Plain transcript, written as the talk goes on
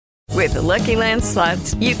With the Lucky Land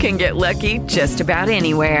Slots, you can get lucky just about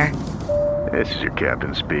anywhere. This is your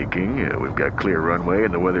captain speaking. We've got clear runway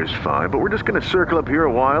and the weather's fine, but we're just going to circle up here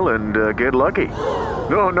a while and get lucky.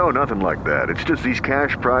 No, nothing like that. It's just these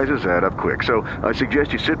cash prizes add up quick. So I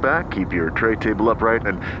suggest you sit back, keep your tray table upright,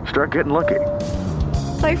 and start getting lucky.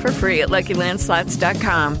 Play for free at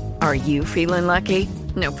LuckyLandSlots.com. Are you feeling lucky?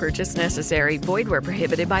 No purchase necessary. Void where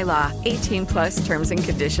prohibited by law. 18 plus terms and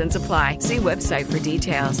conditions apply. See website for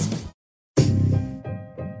details.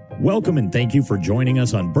 Welcome and thank you for joining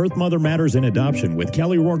us on Birth Mother Matters in Adoption with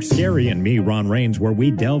Kelly Rourke-Scary and me, Ron Rains, where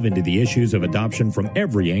we delve into the issues of adoption from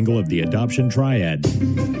every angle of the adoption triad.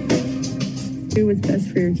 Do what's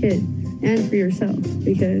best for your kid and for yourself,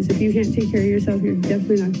 because if you can't take care of yourself, you're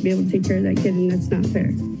definitely not going to be able to take care of that kid, and that's not fair.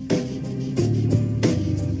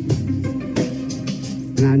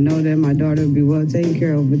 And I know that my daughter will be well taken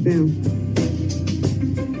care of with them.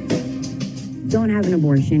 Don't have an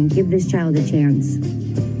abortion. Give this child a chance.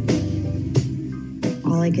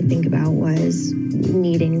 All I could think about was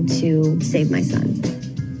needing to save my son.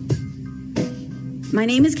 My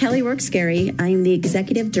name is Kelly Rourke-Scary. I am the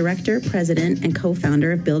Executive Director, President, and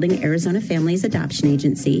co-founder of Building Arizona Families Adoption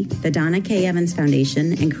Agency, the Donna K. Evans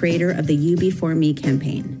Foundation, and creator of the You Before Me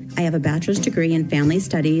campaign. I have a bachelor's degree in family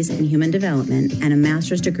studies and human development and a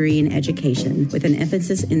master's degree in education with an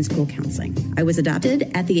emphasis in school counseling. I was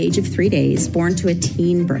adopted at the age of 3 days, born to a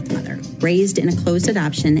teen birth mother, raised in a closed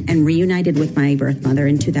adoption, and reunited with my birth mother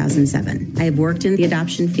in 2007. I have worked in the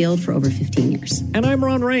adoption field for over 15 years. And I'm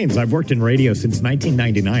Ron Rains. I've worked in radio since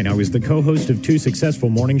 1999. I was the co-host of 2 successful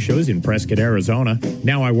morning shows in Prescott, Arizona.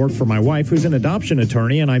 Now I work for my wife, who's an adoption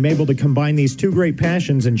attorney, and I'm able to combine these 2 great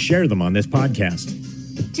passions and share them on this podcast.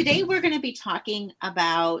 Today, we're going to be talking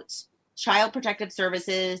about Child Protective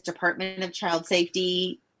Services, Department of Child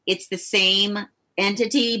Safety. It's the same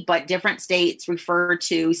entity, but different states refer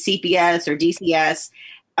to CPS or DCS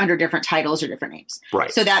under different titles or different names.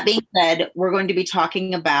 Right. So that being said, we're going to be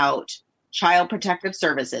talking about Child Protective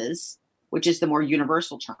Services, which is the more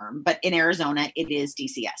universal term, but in Arizona, it is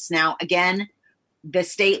DCS. Now, again, the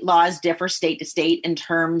state laws differ state to state in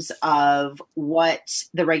terms of what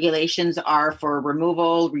the regulations are for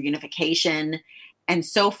removal, reunification, and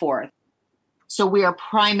so forth. So we are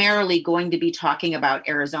primarily going to be talking about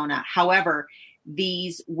Arizona. However,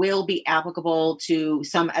 these will be applicable to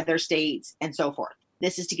some other states and so forth.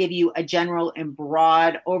 This is to give you a general and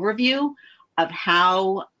broad overview of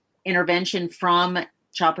how intervention from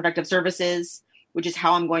Child Protective Services, which is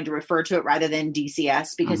how I'm going to refer to it rather than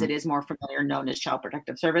DCS, because it is more familiar known as Child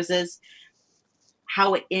Protective Services,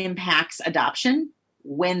 how it impacts adoption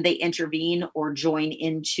when they intervene or join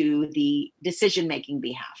into the decision-making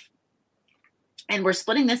behalf. And we're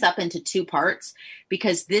splitting this up into 2 parts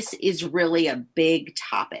because this is really a big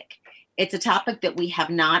topic. It's a topic that we have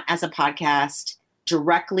not, as a podcast,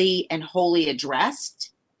 directly and wholly addressed.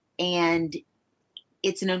 And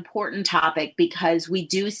it's an important topic because we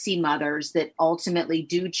do see mothers that ultimately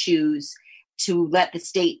do choose to let the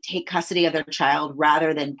state take custody of their child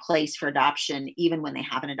rather than place for adoption, even when they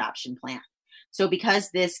have an adoption plan. So because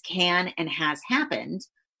this can and has happened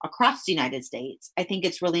across the United States, I think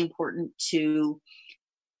it's really important to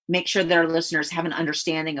make sure that our listeners have an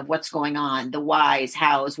understanding of what's going on, the whys,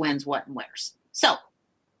 hows, whens, what, and wheres. So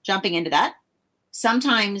jumping into that,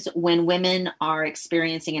 sometimes when women are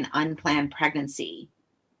experiencing an unplanned pregnancy,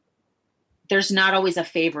 there's not always a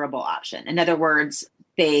favorable option. In other words,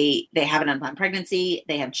 they have an unplanned pregnancy,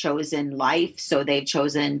 they have chosen life, so they've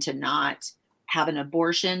chosen to not have an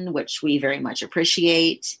abortion, which we very much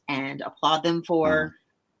appreciate and applaud them for.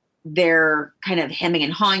 They're kind of hemming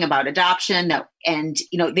and hawing about adoption, and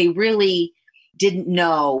they really didn't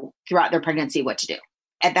know throughout their pregnancy what to do.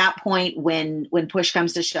 At that point, when push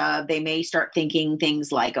comes to shove, they may start thinking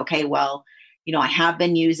things like, okay, well, I have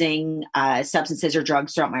been using substances or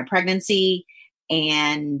drugs throughout my pregnancy,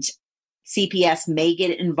 and CPS may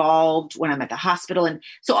get involved when I'm at the hospital. And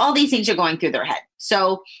so all these things are going through their head.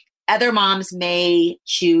 So other moms may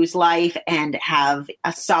choose life and have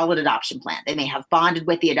a solid adoption plan. They may have bonded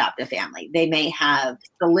with the adoptive family. They may have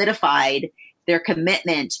solidified their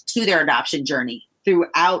commitment to their adoption journey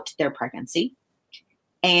throughout their pregnancy.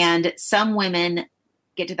 And some women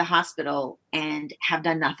get to the hospital and have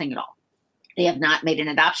done nothing at all. They have not made an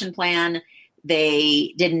adoption plan.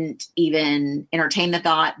 They didn't even entertain the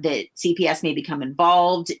thought that CPS may become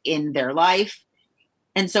involved in their life.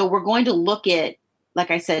 And so we're going to look at,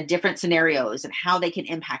 like I said, different scenarios and how they can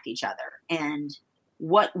impact each other and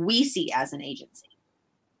what we see as an agency.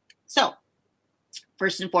 So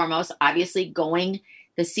first and foremost, obviously going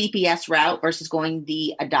the CPS route versus going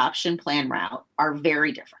the adoption plan route are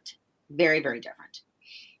very different, very, very different.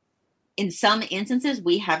 In some instances,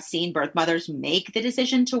 we have seen birth mothers make the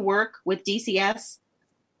decision to work with DCS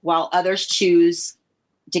while others choose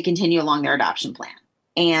to continue along their adoption plan.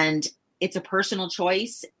 And it's a personal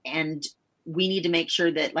choice. And we need to make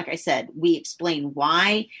sure that, like I said, we explain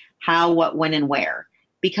why, how, what, when, and where.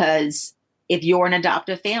 Because if you're an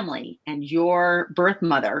adoptive family and your birth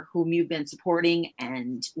mother, whom you've been supporting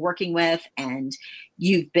and working with, and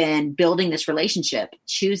you've been building this relationship,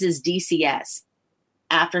 chooses DCS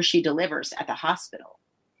after she delivers at the hospital,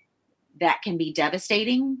 that can be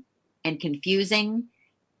devastating and confusing,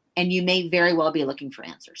 and you may very well be looking for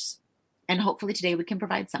answers. And hopefully today we can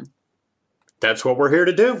provide some. That's what we're here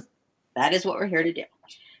to do. That is what we're here to do.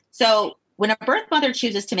 So when a birth mother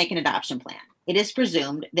chooses to make an adoption plan, it is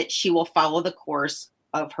presumed that she will follow the course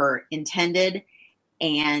of her intended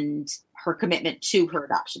and her commitment to her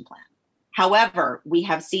adoption plan. However, we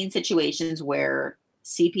have seen situations where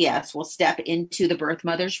CPS will step into the birth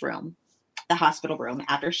mother's room, the hospital room,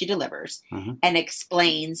 after she delivers, and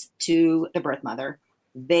explains to the birth mother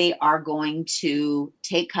they are going to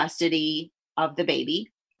take custody of the baby,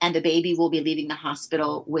 and the baby will be leaving the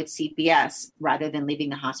hospital with CPS rather than leaving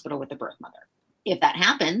the hospital with the birth mother. If that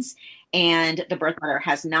happens, and the birth mother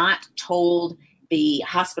has not told the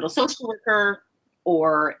hospital social worker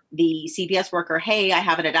or the CPS worker, hey, I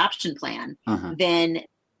have an adoption plan, then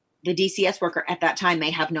the DCS worker at that time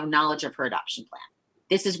may have no knowledge of her adoption plan.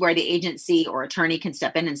 This is where the agency or attorney can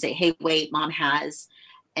step in and say, hey, wait, mom has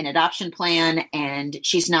an adoption plan and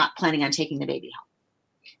she's not planning on taking the baby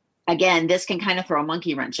home. Again, this can kind of throw a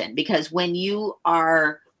monkey wrench in, because when you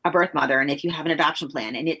are a birth mother and if you have an adoption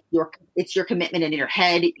plan and it's your commitment in your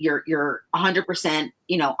head, you're 100%,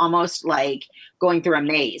 almost like going through a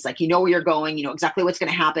maze, like, where you're going, exactly what's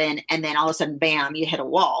going to happen. And then all of a sudden, bam, you hit a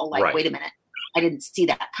wall. Like, right. Wait a minute, I didn't see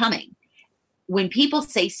that coming. When people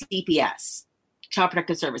say CPS, Child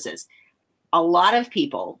Protective Services, a lot of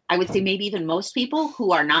people, I would say maybe even most people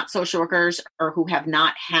who are not social workers or who have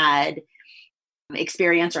not had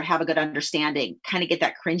experience or have a good understanding kind of get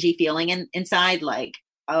that cringy feeling inside, like,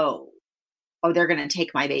 oh, they're going to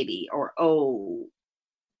take my baby, or, oh,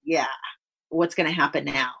 yeah, what's going to happen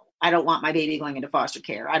now? I don't want my baby going into foster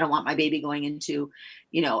care. I don't want my baby going into,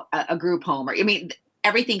 a group home. Or,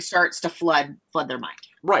 everything starts to flood their mind.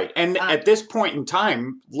 Right. And at this point in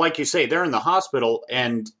time, like you say, they're in the hospital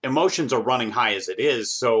and emotions are running high as it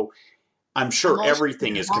is. So I'm sure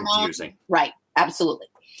everything is confusing. Right. Absolutely.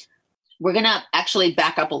 We're going to actually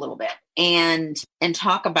back up a little bit and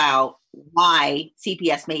talk about why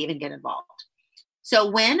CPS may even get involved. So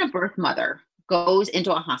when a birth mother goes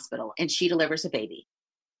into a hospital and she delivers a baby,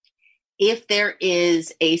 if there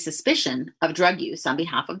is a suspicion of drug use on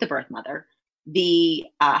behalf of the birth mother, the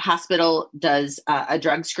hospital does a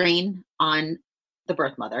drug screen on the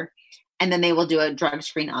birth mother, and then they will do a drug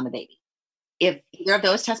screen on the baby. If either of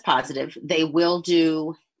those test positive, they will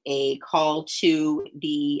do a call to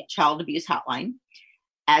the child abuse hotline,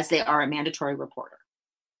 as they are a mandatory reporter.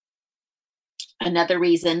 Another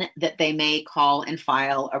reason that they may call and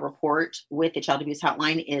file a report with the child abuse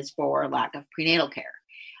hotline is for lack of prenatal care.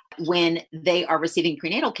 When they are receiving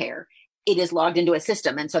prenatal care, it is logged into a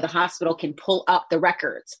system. And so the hospital can pull up the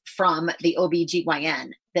records from the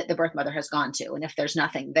OBGYN that the birth mother has gone to. And if there's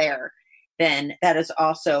nothing there, then that is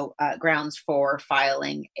also grounds for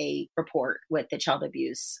filing a report with the child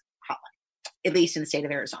abuse hotline, at least in the state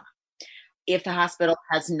of Arizona. If the hospital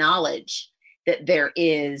has knowledge that there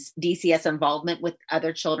is DCS involvement with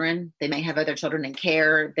other children, they may have other children in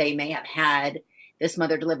care, they may have had this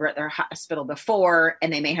mother deliver at their hospital before,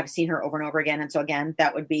 and they may have seen her over and over again. And so again,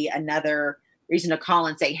 that would be another reason to call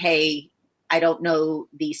and say, hey, I don't know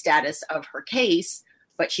the status of her case,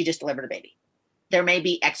 but she just delivered a baby. There may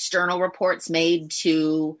be external reports made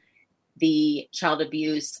to the child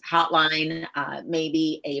abuse hotline,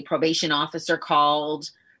 maybe a probation officer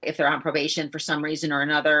called if they're on probation for some reason or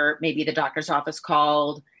another, maybe the doctor's office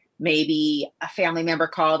called, maybe a family member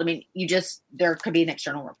called. I mean, there could be an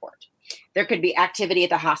external report. There could be activity at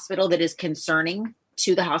the hospital that is concerning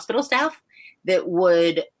to the hospital staff that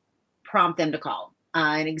would prompt them to call.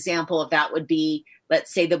 An example of that would be,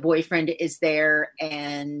 let's say the boyfriend is there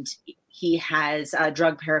and he has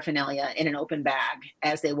drug paraphernalia in an open bag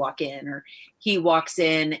as they walk in, or he walks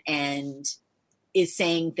in and is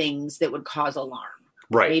saying things that would cause alarm.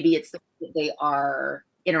 Right. Maybe it's the way that they are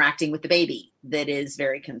interacting with the baby that is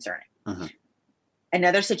very concerning. Uh-huh.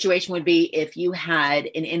 Another situation would be if you had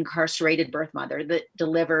an incarcerated birth mother that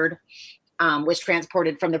delivered, was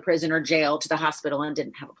transported from the prison or jail to the hospital and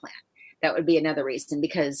didn't have a plan. That would be another reason,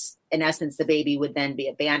 because in essence, the baby would then be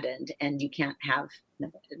abandoned and you can't have an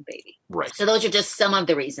abandoned baby. Right. So those are just some of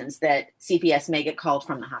the reasons that CPS may get called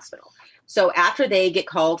from the hospital. So after they get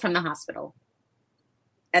called from the hospital,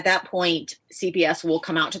 at that point, CPS will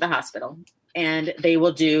come out to the hospital and they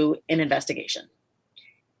will do an investigation.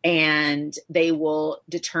 And they will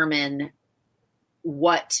determine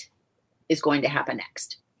what is going to happen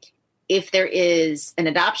next. If there is an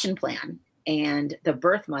adoption plan and the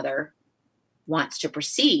birth mother wants to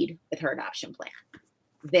proceed with her adoption plan,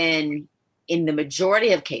 then in the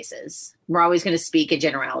majority of cases, we're always going to speak in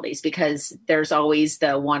generalities because there's always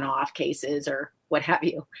the one-off cases or what have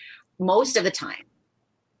you. Most of the time,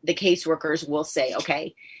 the caseworkers will say,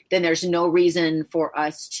 okay, then there's no reason for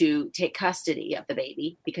us to take custody of the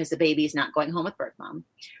baby because the baby is not going home with birth mom,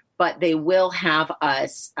 but they will have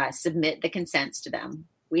us submit the consents to them.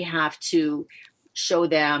 We have to show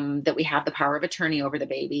them that we have the power of attorney over the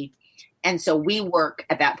baby. And so we work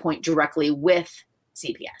at that point directly with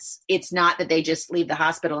CPS. It's not that they just leave the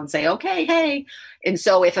hospital and say, okay, hey. And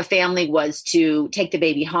so if a family was to take the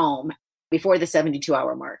baby home before the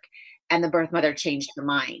 72-hour mark and the birth mother changed her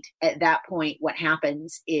mind, at that point, what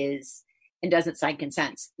happens is, and doesn't sign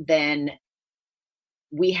consents, then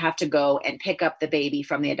we have to go and pick up the baby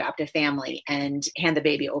from the adoptive family and hand the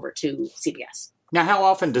baby over to CPS. Now, how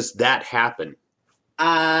often does that happen?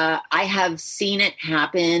 I have seen it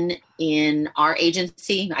happen in our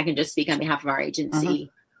agency. I can just speak on behalf of our agency.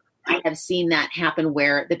 I have seen that happen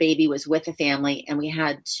where the baby was with the family and we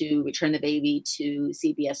had to return the baby to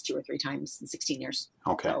CPS 2 or 3 times in 16 years.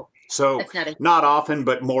 Okay. So that's not often,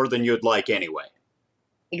 but more than you'd like anyway.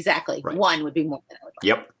 Exactly. Right. One would be more than I would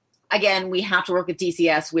like. Yep. Again, we have to work with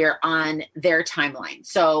DCS. We're on their timeline.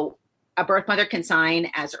 So a birth mother can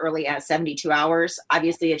sign as early as 72 hours.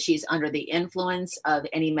 Obviously, if she's under the influence of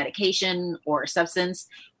any medication or substance,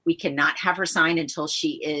 we cannot have her sign until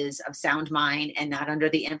she is of sound mind and not under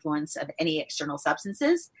the influence of any external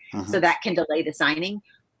substances. So that can delay the signing.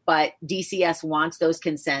 But DCS wants those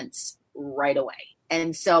consents right away.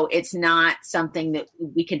 And so it's not something that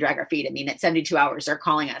we can drag our feet. I mean, at 72 hours, they're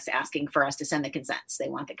calling us asking for us to send the consents. They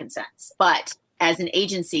want the consents. But as an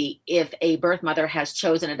agency, if a birth mother has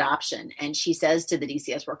chosen adoption and she says to the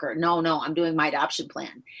DCS worker, no, I'm doing my adoption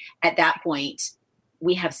plan, at that point,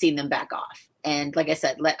 we have seen them back off. And like I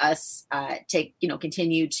said, let us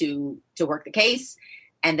continue to work the case,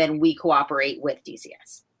 and then we cooperate with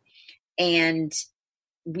DCS. And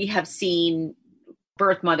we have seen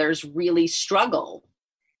birth mothers really struggle.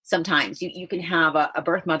 Sometimes you can have a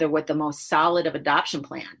birth mother with the most solid of adoption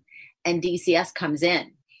plan, and DCS comes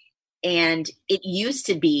in. And it used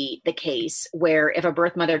to be the case where if a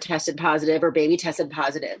birth mother tested positive or baby tested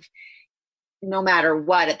positive, no matter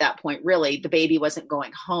what at that point, really, the baby wasn't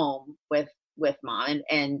going home with mom.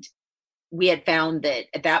 And we had found that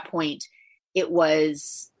at that point, it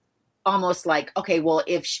was almost like, okay, well,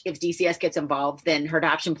 if DCS gets involved, then her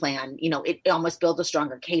adoption plan, it almost builds a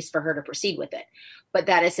stronger case for her to proceed with it. But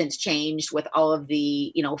that has since changed with all of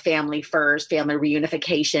the, family first, family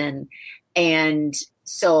reunification. And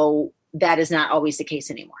so that is not always the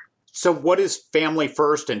case anymore. So what is family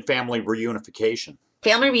first and family reunification?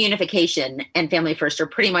 Family reunification and family first are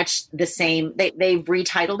pretty much the same. They've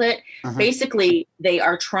retitled it. Basically, they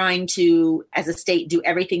are trying to, as a state, do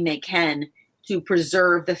everything they can to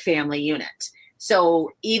preserve the family unit.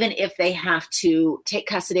 So even if they have to take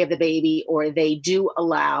custody of the baby, or they do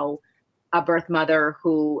allow a birth mother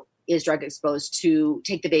who is drug exposed to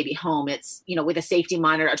take the baby home, it's, with a safety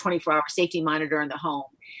monitor, a 24-hour safety monitor in the home.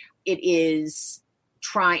 It is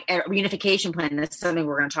trying a reunification plan. That's something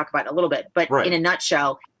we're going to talk about in a little bit, but in a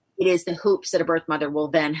nutshell, it is the hoops that a birth mother will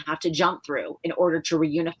then have to jump through in order to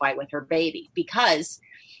reunify with her baby. Because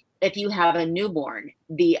if you have a newborn,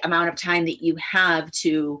 the amount of time that you have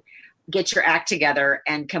to get your act together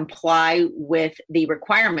and comply with the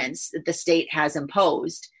requirements that the state has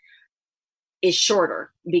imposed is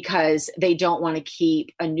shorter, because they don't want to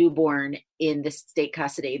keep a newborn in the state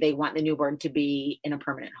custody. They want the newborn to be in a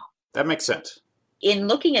permanent home. That makes sense. In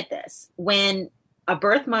looking at this, when a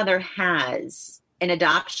birth mother has an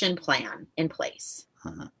adoption plan in place,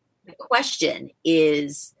 the question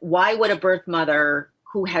is, why would a birth mother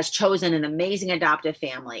who has chosen an amazing adoptive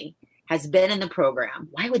family, has been in the program,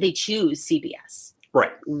 why would they choose CPS?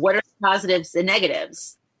 Right. What are the positives and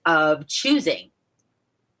negatives of choosing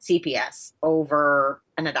CPS over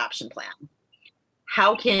an adoption plan?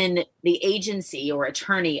 How can the agency or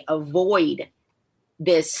attorney avoid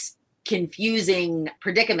this confusing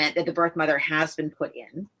predicament that the birth mother has been put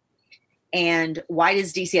in? And why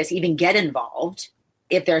does DCS even get involved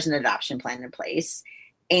if there's an adoption plan in place?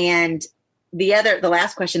 And the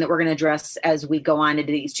last question that we're going to address as we go on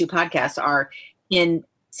into these two podcasts are in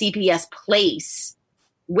CPS place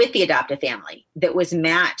with the adoptive family that was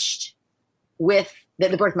matched with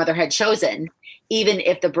that the birth mother had chosen, even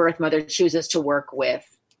if the birth mother chooses to work with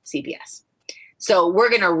CPS. So we're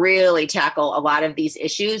going to really tackle a lot of these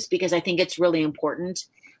issues because I think it's really important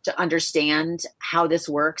to understand how this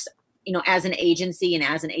works. You know, as an agency and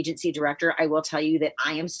as an agency director, I will tell you that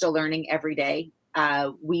I am still learning every day.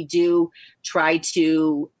 We do try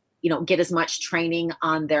to, get as much training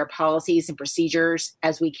on their policies and procedures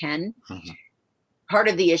as we can. Mm-hmm. Part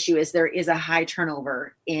of the issue is there is a high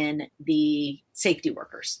turnover in the safety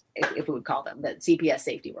workers, if we would call them, the CPS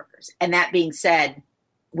safety workers. And that being said,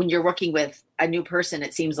 when you're working with a new person,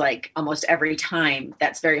 it seems like almost every time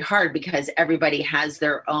that's very hard because everybody has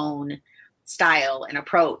their own style and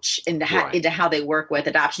approach into how they work with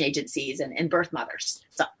adoption agencies and birth mothers.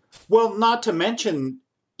 So, well, not to mention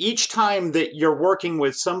each time that you're working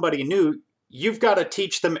with somebody new, you've got to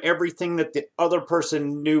teach them everything that the other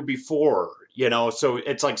person knew before, so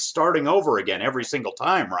it's like starting over again every single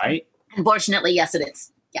time, right? Unfortunately, yes, it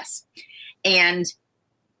is. Yes. And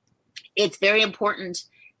it's very important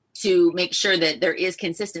to make sure that there is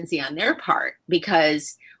consistency on their part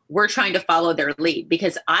because we're trying to follow their lead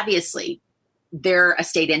because obviously they're a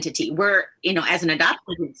state entity. We're, as an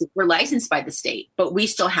adoption agency, we're licensed by the state, but we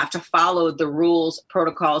still have to follow the rules,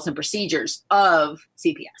 protocols, and procedures of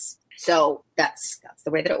CPS. So that's the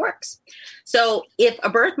way that it works. So if a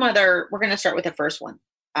birth mother, we're going to start with the first one.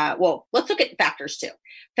 Let's look at factors too.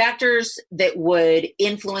 Factors that would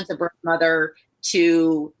influence a birth mother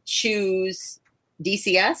to choose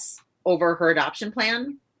DCS over her adoption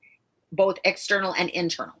plan, both external and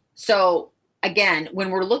internal. So again, when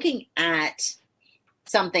we're looking at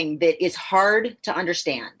something that is hard to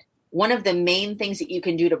understand, one of the main things that you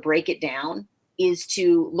can do to break it down is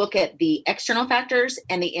to look at the external factors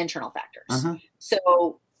and the internal factors. Uh-huh.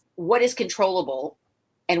 So what is controllable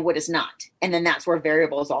and what is not? And then that's where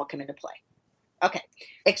variables all come into play. Okay.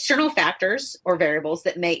 External factors or variables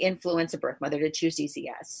that may influence a birth mother to choose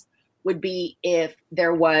DCS would be if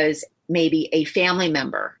there was maybe a family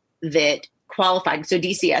member that qualified. So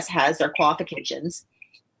DCS has their qualifications.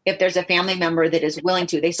 If there's a family member that is willing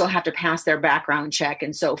to, they still have to pass their background check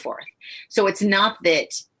and so forth. So it's not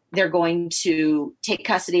that they're going to take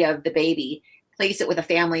custody of the baby, place it with a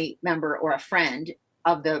family member or a friend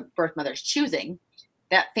of the birth mother's choosing.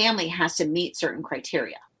 That family has to meet certain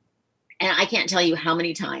criteria. And I can't tell you how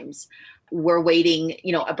many times we're waiting,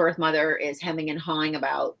 a birth mother is hemming and hawing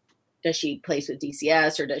about, does she place with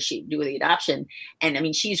DCS or does she do the adoption? And I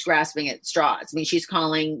mean, she's grasping at straws. I mean, she's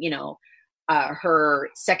calling, her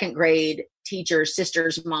second grade teacher,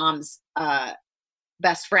 sister's mom's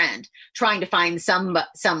best friend, trying to find some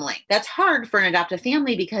link. That's hard for an adoptive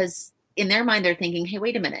family because in their mind, they're thinking, hey,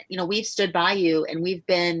 wait a minute, we've stood by you and we've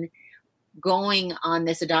been going on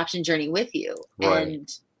this adoption journey with you. Right. And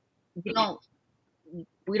we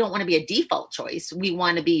don't want to be a default choice. We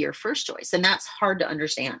want to be your first choice. And that's hard to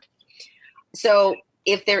understand. So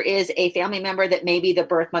if there is a family member that maybe the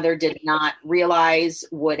birth mother did not realize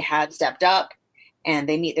would have stepped up and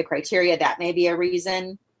they meet the criteria, that may be a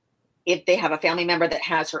reason. If they have a family member that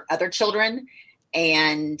has her other children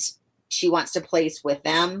and she wants to place with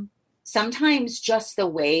them, sometimes just the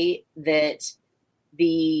way that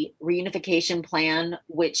the reunification plan,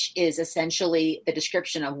 which is essentially the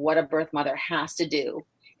description of what a birth mother has to do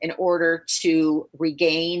in order to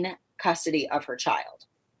regain custody of her child.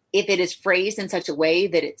 If it is phrased in such a way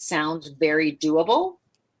that it sounds very doable,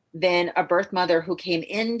 then a birth mother who came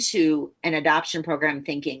into an adoption program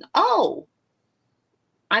thinking, oh,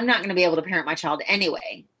 I'm not going to be able to parent my child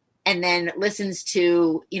anyway, and then listens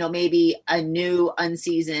to, maybe a new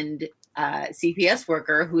unseasoned CPS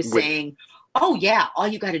worker who's saying, oh yeah, all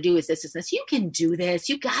you got to do is this. You can do this.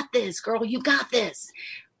 You got this, girl. You got this.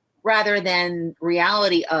 Rather than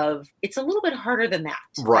reality of it's a little bit harder than that.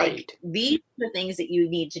 Right. Like, these are the things that you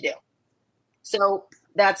need to do. So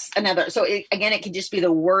that's another. So it can just be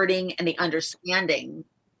the wording and the understanding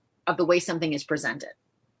of the way something is presented.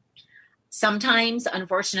 Sometimes,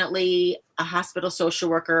 unfortunately, a hospital social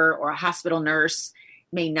worker or a hospital nurse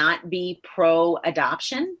may not be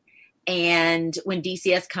pro-adoption. And when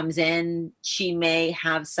DCS comes in, she may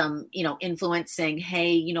have some, influence saying,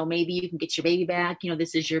 hey, maybe you can get your baby back.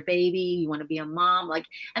 This is your baby. You want to be a mom.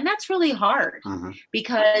 And that's really hard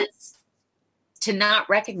because to not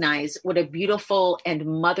recognize what a beautiful and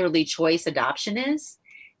motherly choice adoption is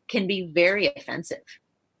can be very offensive.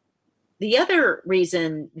 The other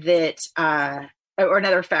reason that, or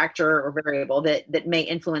another factor or variable that may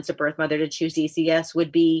influence a birth mother to choose DCS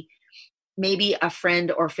would be maybe a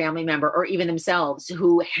friend or family member, or even themselves,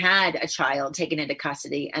 who had a child taken into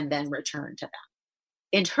custody and then returned to them.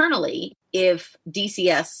 Internally, if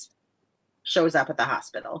DCS shows up at the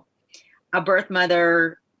hospital, a birth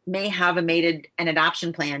mother may have made an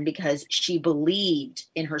adoption plan because she believed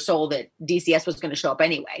in her soul that DCS was going to show up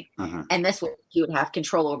anyway. And this way she would have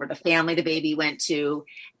control over the family the baby went to,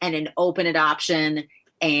 and an open adoption,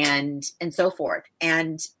 and so forth.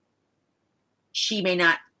 And she may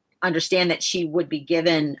not understand that she would be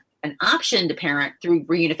given an option to parent through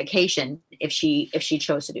reunification if she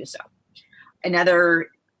chose to do so. Another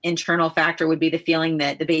internal factor would be the feeling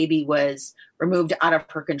that the baby was removed out of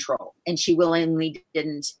her control, and she willingly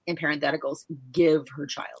didn't, in parentheticals, give her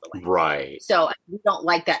child away. Right. So we don't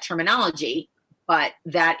like that terminology, but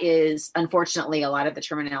that is unfortunately a lot of the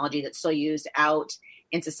terminology that's still used out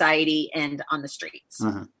in society and on the streets.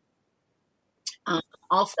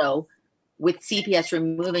 Also, with CPS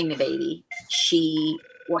removing the baby, she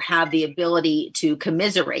will have the ability to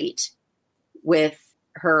commiserate with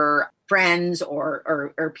her friends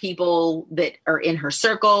or people that are in her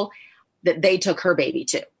circle that they took her baby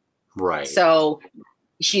to. Right. So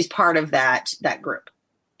she's part of that group.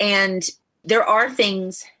 And there are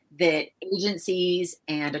things that agencies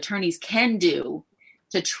and attorneys can do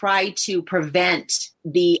to try to prevent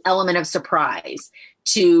the element of surprise,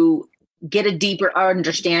 to get a deeper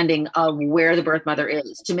understanding of where the birth mother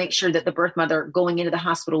is, to make sure that the birth mother going into the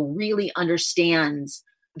hospital really understands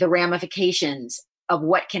the ramifications of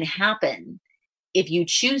what can happen if you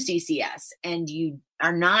choose DCS and you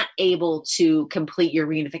are not able to complete your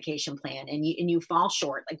reunification plan and you fall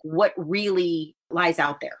short, like what really lies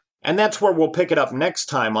out there. And that's where we'll pick it up next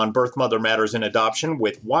time on Birth Mother Matters in Adoption,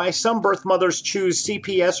 with why some birth mothers choose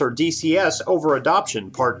CPS or DCS over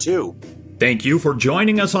adoption, Part 2. Thank you for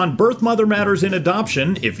joining us on Birth Mother Matters in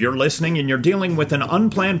Adoption. If you're listening and you're dealing with an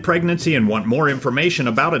unplanned pregnancy and want more information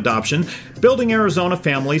about adoption, Building Arizona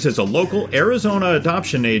Families is a local Arizona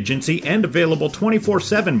adoption agency and available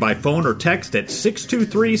 24/7 by phone or text at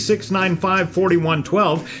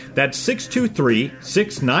 623-695-4112. That's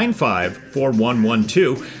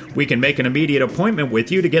 623-695-4112. We can make an immediate appointment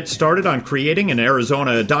with you to get started on creating an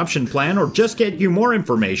Arizona adoption plan or just get you more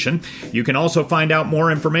information. You can also find out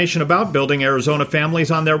more information about Building Arizona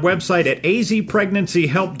Families on their website at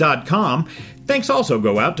azpregnancyhelp.com. Thanks also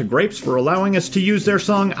go out to Grapes for allowing us to use their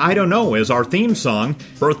song I Don't Know as our theme song.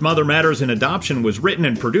 Birth Mother Matters in Adoption was written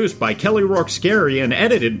and produced by Kelly Rourke Scary and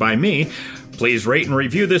edited by me. Please rate and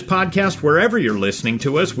review this podcast wherever you're listening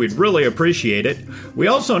to us. We'd really appreciate it. We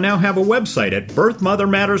also now have a website at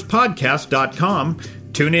birthmothermatterspodcast.com.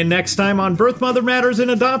 Tune in next time on Birth Mother Matters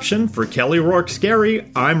in Adoption. For Kelly Rourke Scary,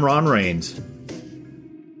 I'm Ron Rains.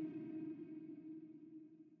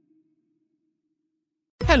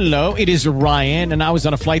 Hello, it is Ryan, and I was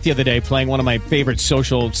on a flight the other day playing one of my favorite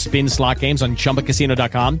social spin slot games on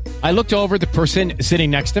ChumbaCasino.com. I looked over at the person sitting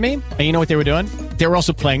next to me, and you know what they were doing? They were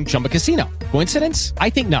also playing Chumba Casino. Coincidence? I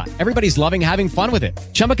think not. Everybody's loving having fun with it.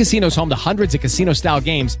 Chumba Casino is home to hundreds of casino-style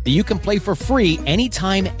games that you can play for free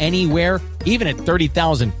anytime, anywhere, even at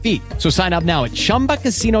 30,000 feet. So sign up now at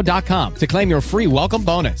ChumbaCasino.com to claim your free welcome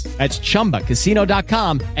bonus. That's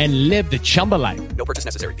ChumbaCasino.com and live the Chumba life. No purchase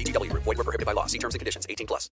necessary. VGW. Void where prohibited by law. See terms and conditions. 18+.